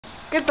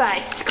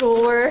Goodbye,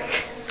 schoolwork.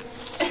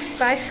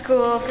 Bye,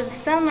 school for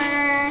the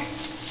summer.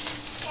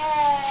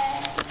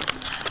 Yay.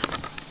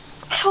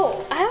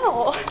 Ow,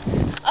 ow.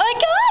 Oh my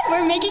god,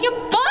 we're making a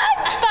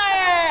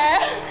bonfire!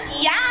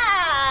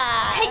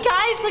 Yeah! Hey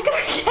guys, look at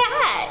our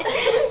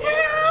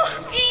cat!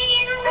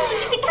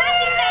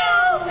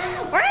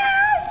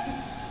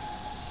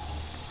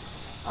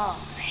 Oh,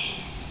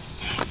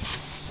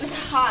 It's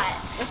hot.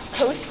 it's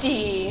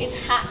toasty.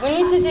 It's hot. We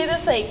need to do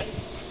this like...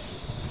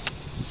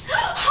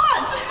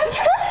 Hot!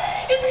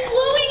 It's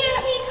blowing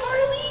at me,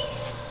 Carly.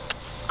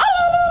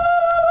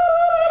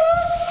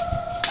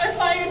 Our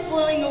fire's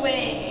blowing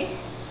away.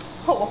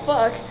 Oh,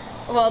 fuck.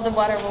 Well, the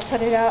water will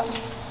put it out.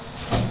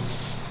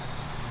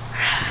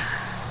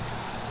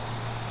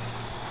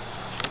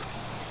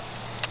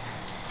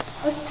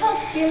 Let's tell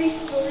scary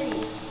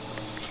stories.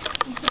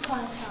 Once upon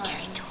a time.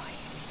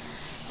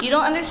 You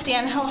don't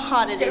understand how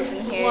hot it is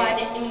in here. Blood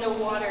in the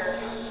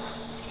water.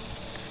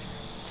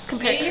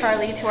 Compare Maybe-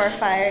 Carly to our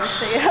fire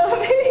so you know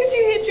maybe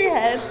you hit your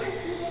head.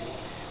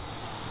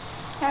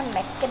 I'm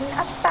making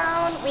a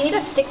sound. We need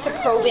a stick to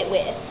probe it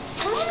with.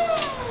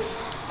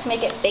 To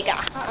make it bigger.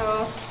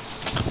 Uh-oh.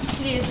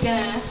 Kitty's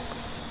gonna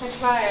catch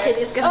fire.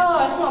 Kitty's gonna- Oh,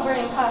 I smell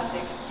burning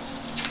plastic.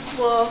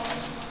 Well,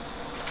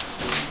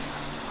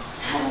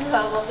 I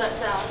love that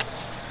sound.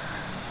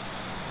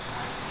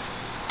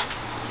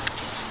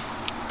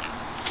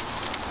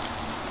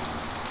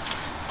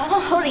 Oh,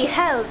 holy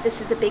hell, this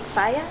is a big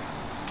fire.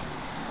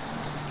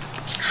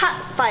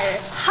 Hot fire.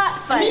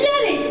 Hot fire.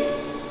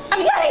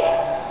 I'm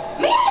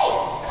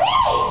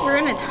We're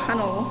in a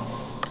tunnel.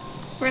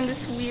 We're in this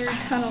weird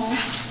tunnel.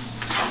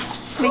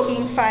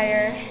 Making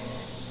fire.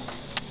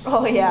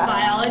 Oh yeah.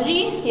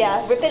 Biology?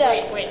 Yeah, rip it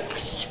up. Wait.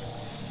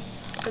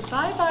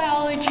 Goodbye,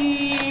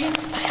 biology.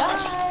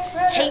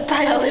 Bye. Hate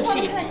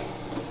biology.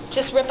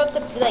 Just rip up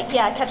the,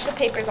 catch the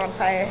papers on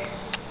fire.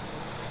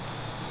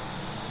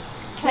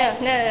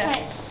 No.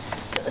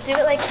 Let's do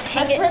it like,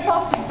 hang Let's it. rip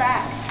off the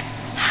back.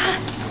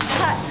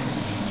 Hot.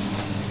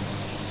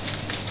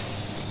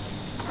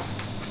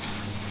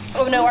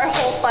 Oh no, our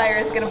whole fire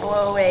is gonna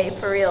blow away,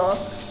 for real.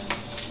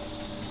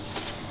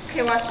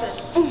 Okay, watch this.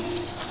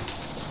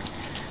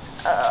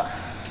 Oh.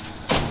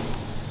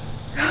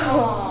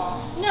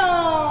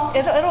 No.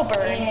 It'll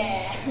burn.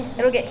 Yeah.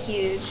 It'll get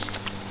huge.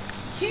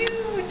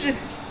 Huge!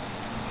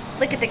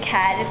 Look at the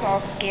cat, it's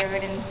all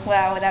scared and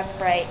wow, that's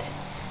bright.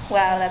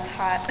 Wow, that's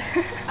hot.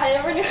 I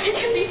never knew it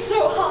could be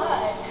so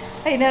hot.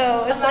 I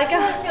know, it's like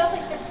Imagine what it feels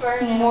like to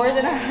burn in more a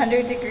than moment.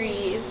 100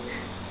 degrees.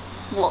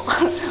 Well,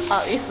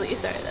 obviously,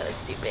 sorry, that was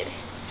stupid.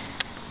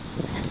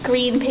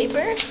 Green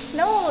paper?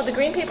 No, the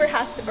green paper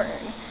has to burn.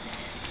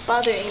 It's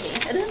bothering me.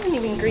 It isn't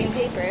even green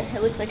paper.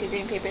 It looks like a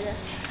green paper though.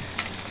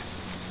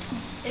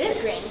 It is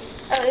green.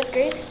 Oh, it's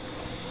green?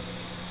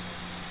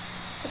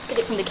 Let's get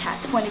it from the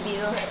cat's point of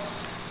view.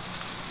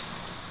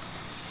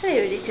 Hello,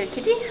 little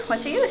kitty.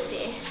 What do you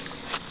see?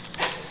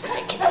 This is what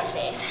the kitty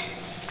says.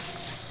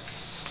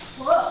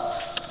 Whoa.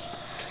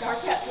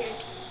 Dark out here.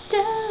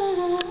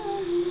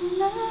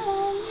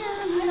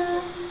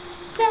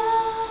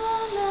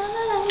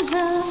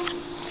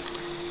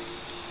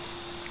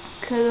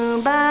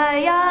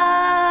 Kumbaya.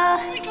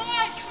 Oh my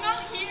god, come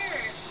out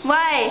here.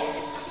 Why?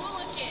 It's cool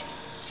looking.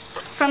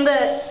 From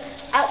the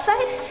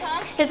outside?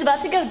 Uh-huh. It's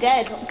about to go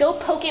dead. Go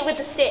poke it with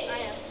a stick. I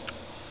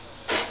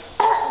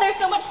am. There's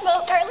so much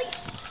smoke, Carly.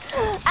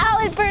 Ow,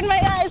 it burned my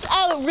eyes.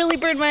 Ow, it really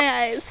burned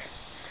my eyes.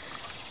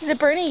 Is it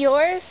burning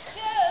yours?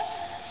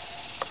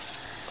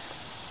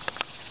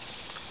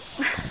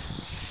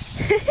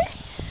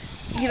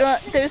 You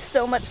don't, there's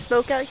so much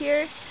smoke out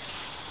here.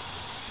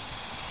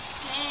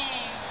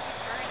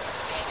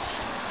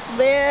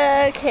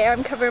 Okay,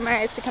 I'm covering my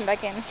eyes to come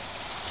back in.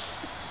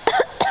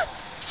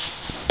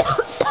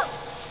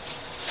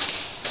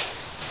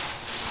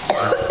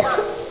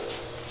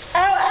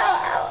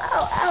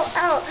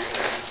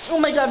 Ow. Oh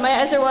my god,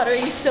 my eyes are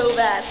watering so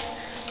bad.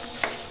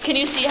 Can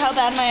you see how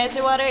bad my eyes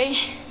are watering?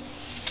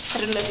 I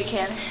don't know if you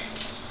can.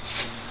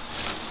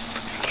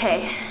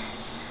 Okay.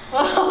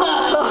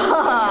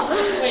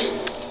 Wait.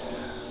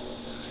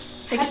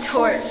 Like a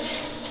torch.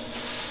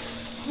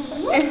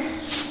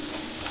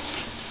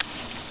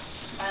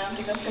 I don't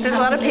think that's gonna There's a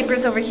lot of happen.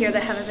 papers over here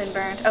that haven't been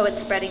burned. Oh,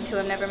 it's spreading to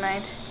them, never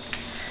mind.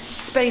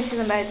 Spreading to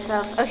them by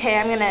itself. Okay,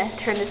 I'm gonna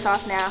turn this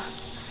off now.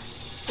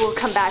 We'll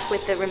come back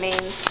with the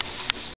remains.